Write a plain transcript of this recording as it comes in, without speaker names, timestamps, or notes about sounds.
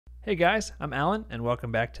Hey guys, I'm Alan and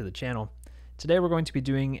welcome back to the channel. Today we're going to be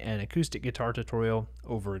doing an acoustic guitar tutorial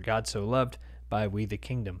over God So Loved by We the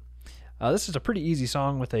Kingdom. This is a pretty easy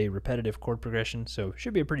song with a repetitive chord progression, so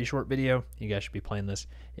should be a pretty short video. You guys should be playing this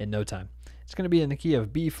in no time. It's going to be in the key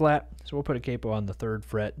of B flat, so we'll put a capo on the 3rd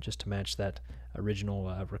fret just to match that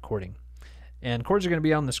original recording. And chords are going to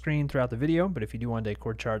be on the screen throughout the video, but if you do want a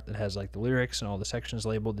chord chart that has like the lyrics and all the sections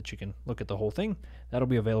labeled that you can look at the whole thing, that'll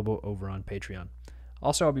be available over on Patreon.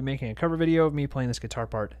 Also, I'll be making a cover video of me playing this guitar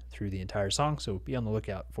part through the entire song, so be on the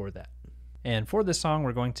lookout for that. And for this song,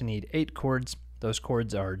 we're going to need 8 chords. Those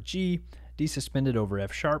chords are G, D suspended over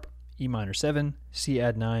F sharp, E minor 7, C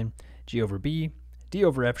add 9, G over B, D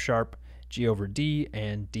over F sharp, G over D,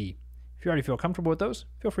 and D. If you already feel comfortable with those,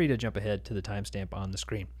 feel free to jump ahead to the timestamp on the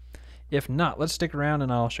screen. If not, let's stick around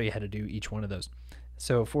and I'll show you how to do each one of those.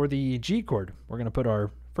 So for the G chord, we're going to put our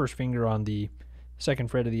first finger on the 2nd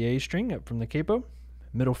fret of the A string up from the capo,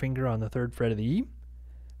 middle finger on the 3rd fret of the E,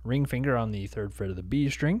 ring finger on the 3rd fret of the B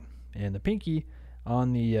string, and the pinky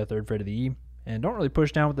on the 3rd fret of the E. And don't really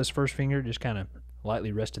push down with this first finger, just kind of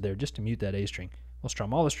lightly rest it there just to mute that A string. We'll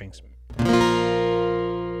strum all the strings.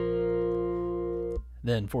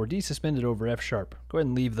 Then for D suspended over F sharp, go ahead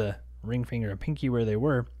and leave the ring finger and pinky where they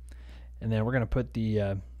were. And then we're going to put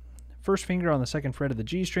the first finger on the 2nd fret of the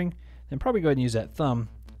G string, then probably go ahead and use that thumb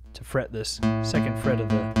to fret this 2nd fret of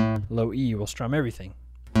the low E. We'll strum everything.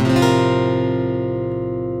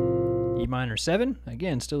 E minor 7,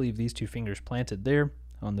 again, still leave these 2 fingers planted there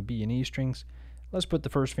on the B and E strings. Let's put the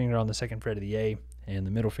first finger on the 2nd fret of the A and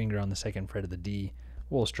the middle finger on the 2nd fret of the D.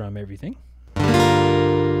 We'll strum everything.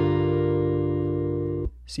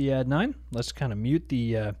 C add 9, let's kind of mute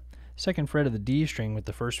the 2nd fret of the D string with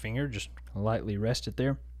the first finger, just lightly rest it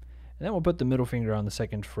there. And then we'll put the middle finger on the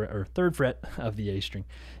 2nd fret or 3rd fret of the A string,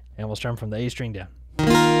 and we'll strum from the A string down.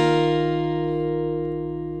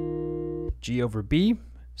 G over B,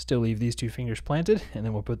 still leave these 2 fingers planted, and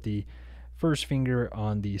then we'll put the first finger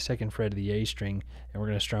on the 2nd fret of the A string, and we're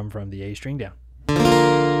going to strum from the A string down.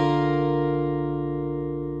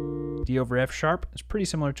 D over F sharp is pretty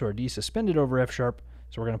similar to our D suspended over F sharp,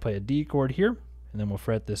 so we're going to play a D chord here, and then we'll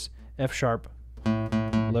fret this F sharp,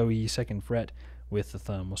 low E 2nd fret with the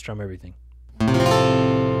thumb. We'll strum everything.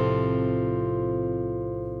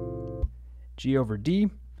 G over D,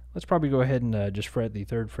 let's probably go ahead and just fret the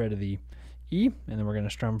 3rd fret of the E, and then we're going to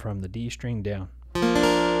strum from the D string down.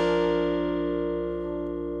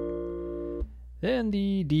 Then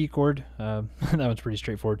the D chord, that one's pretty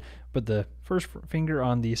straightforward. Put the first finger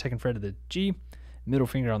on the 2nd fret of the G, middle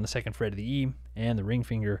finger on the 2nd fret of the E, and the ring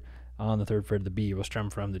finger on the 3rd fret of the B. We'll strum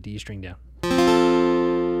from the D string down.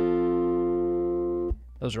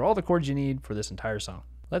 Those are all the chords you need for this entire song.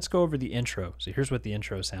 Let's go over the intro. So here's what the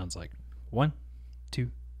intro sounds like. 1,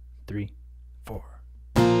 2, 3, 4.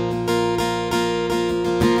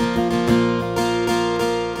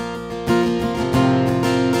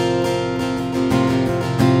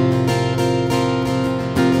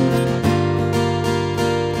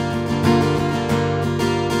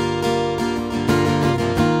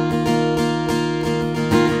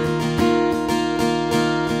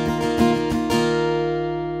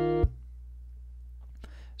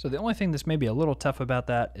 So the only thing that's maybe a little tough about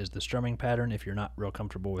that is the strumming pattern if you're not real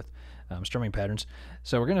comfortable with strumming patterns.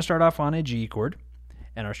 So we're going to start off on a G chord,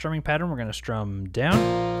 and our strumming pattern, we're going to strum down,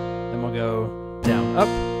 then we'll go down, up,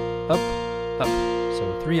 up, up.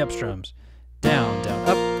 So 3 up strums. Down, down,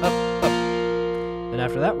 up, up, up. Then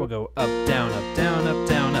after that, we'll go up, down, up, down, up,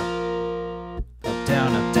 down, up. Up,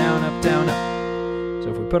 down, up, down, up, down, up. So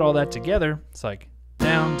if we put all that together, it's like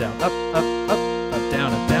down, down, up, up, up, up,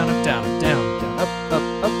 down, up, down, up, down, up, down, down, up, up,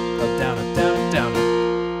 up, up, down, up, down, up, down, up.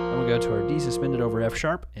 Then we'll go to our D suspended over F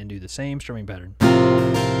sharp and do the same strumming pattern.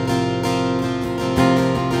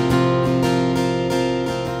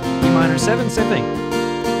 E minor 7, same thing.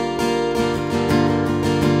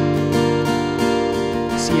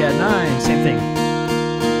 C add 9, same thing.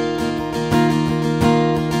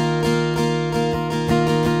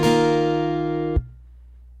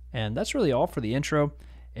 And that's really all for the intro.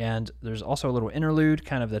 And there's also a little interlude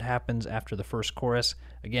kind of that happens after the first chorus.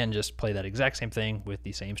 Again, just play that exact same thing with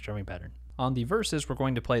the same strumming pattern. On the verses, we're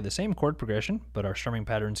going to play the same chord progression, but our strumming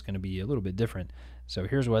pattern is going to be a little bit different. So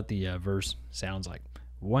here's what the verse sounds like.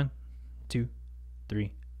 1, 2,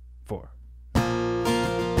 3, 4.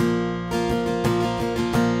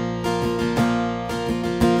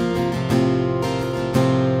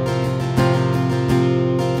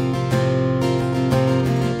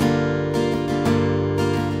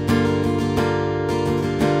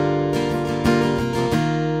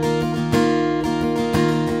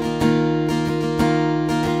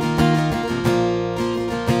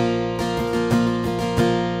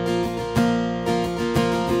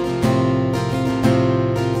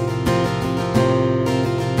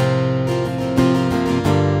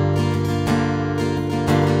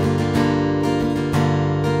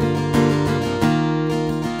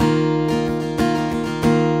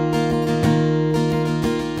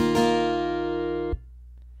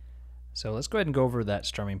 So let's go ahead and go over that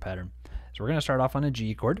strumming pattern. So we're going to start off on a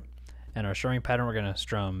G chord, and our strumming pattern, we're going to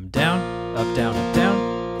strum down, up, down, up,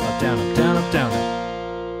 down, up, down, up, down, up, down,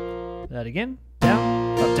 up. That again,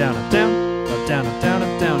 down, up, down, up, down, up, down, up, down,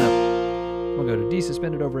 up, down, up. We'll go to D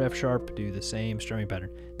suspended over F sharp, do the same strumming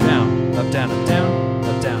pattern. Down, up, down, up, down,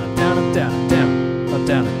 up, down, up, down, up, down, up, down, up,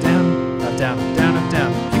 down, up, down, up, down, up, down, up,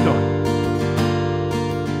 down. Keep going.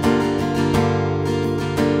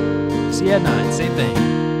 C add 9, same thing.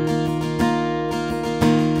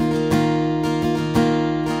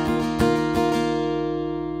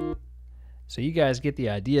 So you guys get the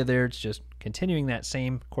idea there. It's just continuing that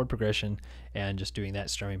same chord progression and just doing that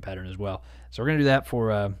strumming pattern as well. So we're going to do that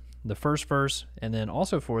for the first verse, and then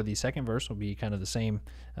also for the second verse will be kind of the same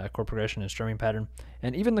chord progression and strumming pattern.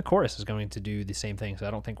 And even the chorus is going to do the same thing, so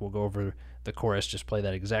I don't think we'll go over the chorus, just play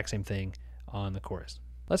that exact same thing on the chorus.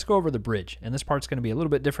 Let's go over the bridge, and this part's going to be a little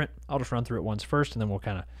bit different. I'll just run through it once first, and then we'll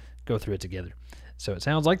kind of go through it together. So it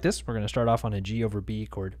sounds like this. We're going to start off on a G over B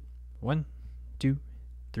chord. 1, 2,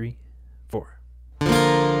 3, 4.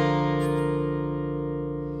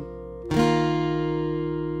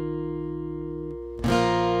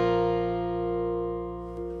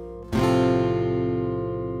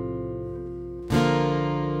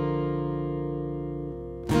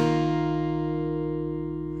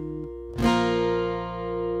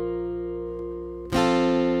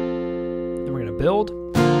 Then we're going to build.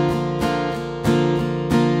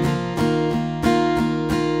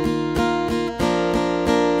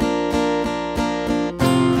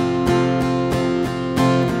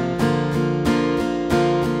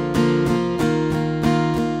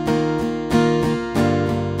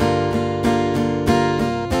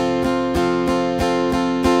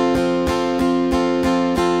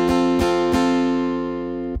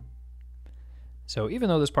 So even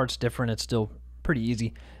though this part's different, it's still pretty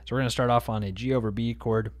easy. So we're going to start off on a G over B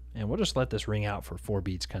chord, and we'll just let this ring out for 4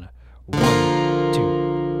 beats, kind of 1,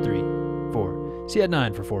 2, 3, 4. C add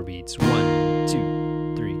 9 for 4 beats. 1,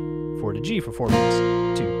 2, 3, 4 to G for 4 beats.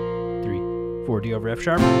 2, 3, 4 D over F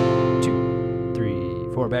sharp. 2,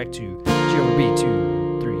 3, 4 back to G over B.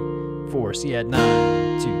 2, 3, 4 C add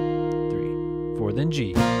 9. 2, 3, 4 then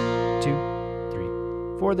G. 2,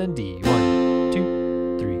 3, 4 then D. 1,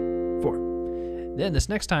 2, 3, 4. Then this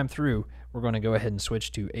next time through, we're going to go ahead and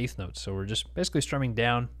switch to eighth notes. So we're just basically strumming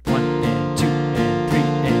down 1 and 2 and 3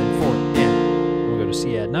 and 4 and we'll go to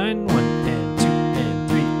C add 9, 1 and 2 and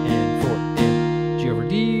 3 and 4 and G over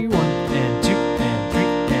D, 1 and 2 and 3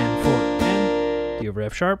 and 4 and D over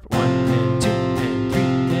F sharp, 1 and 2 and 3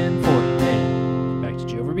 and 4 and back to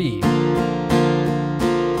G over B.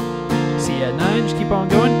 C add 9, just keep on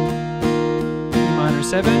going. E minor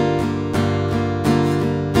 7.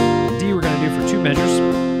 We're going to do for 2 measures.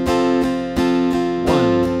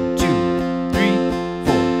 1, 2, 3,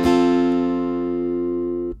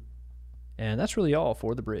 4. And that's really all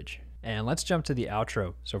for the bridge. And let's jump to the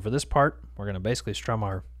outro. So for this part, we're going to basically strum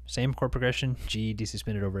our same chord progression, G, D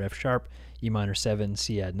suspended over F sharp, E minor 7,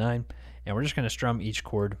 C add 9. And we're just going to strum each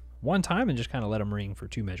chord one time and just kind of let them ring for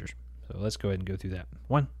 2 measures. So let's go ahead and go through that.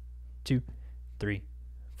 1, 2, 3,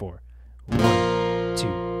 4. 1,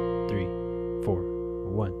 2, 3, 4.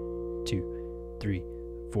 1, 2, 3,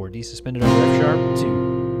 4. D suspended over F sharp.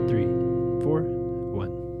 2, 3, 4.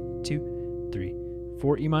 1, 2, 3,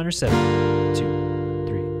 4. E minor 7. 2,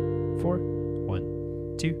 3, 4.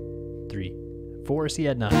 1, 2, 3, 4. C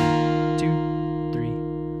add 9. 2, 3,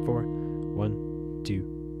 4. 1,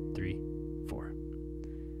 2, 3, 4.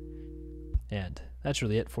 And that's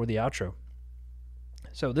really it for the outro.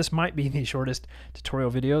 So this might be the shortest tutorial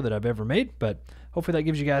video that I've ever made, but hopefully that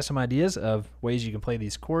gives you guys some ideas of ways you can play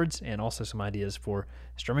these chords and also some ideas for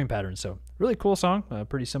strumming patterns. So really cool song,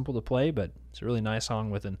 pretty simple to play, but it's a really nice song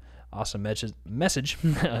with an awesome message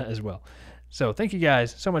as well. So thank you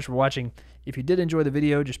guys so much for watching. If you did enjoy the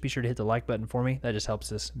video, just be sure to hit the like button for me. That just helps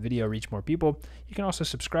this video reach more people. You can also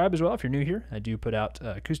subscribe as well if you're new here. I do put out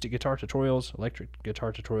acoustic guitar tutorials, electric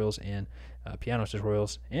guitar tutorials, and piano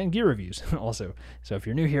tutorials, and gear reviews also. So if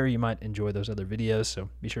you're new here, you might enjoy those other videos, so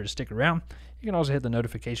be sure to stick around. You can also hit the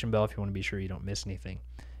notification bell if you want to be sure you don't miss anything.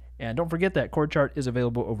 And don't forget that chord chart is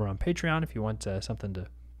available over on Patreon if you want something to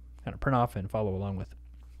kind of print off and follow along with.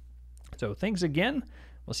 So thanks again.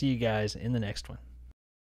 We'll see you guys in the next one.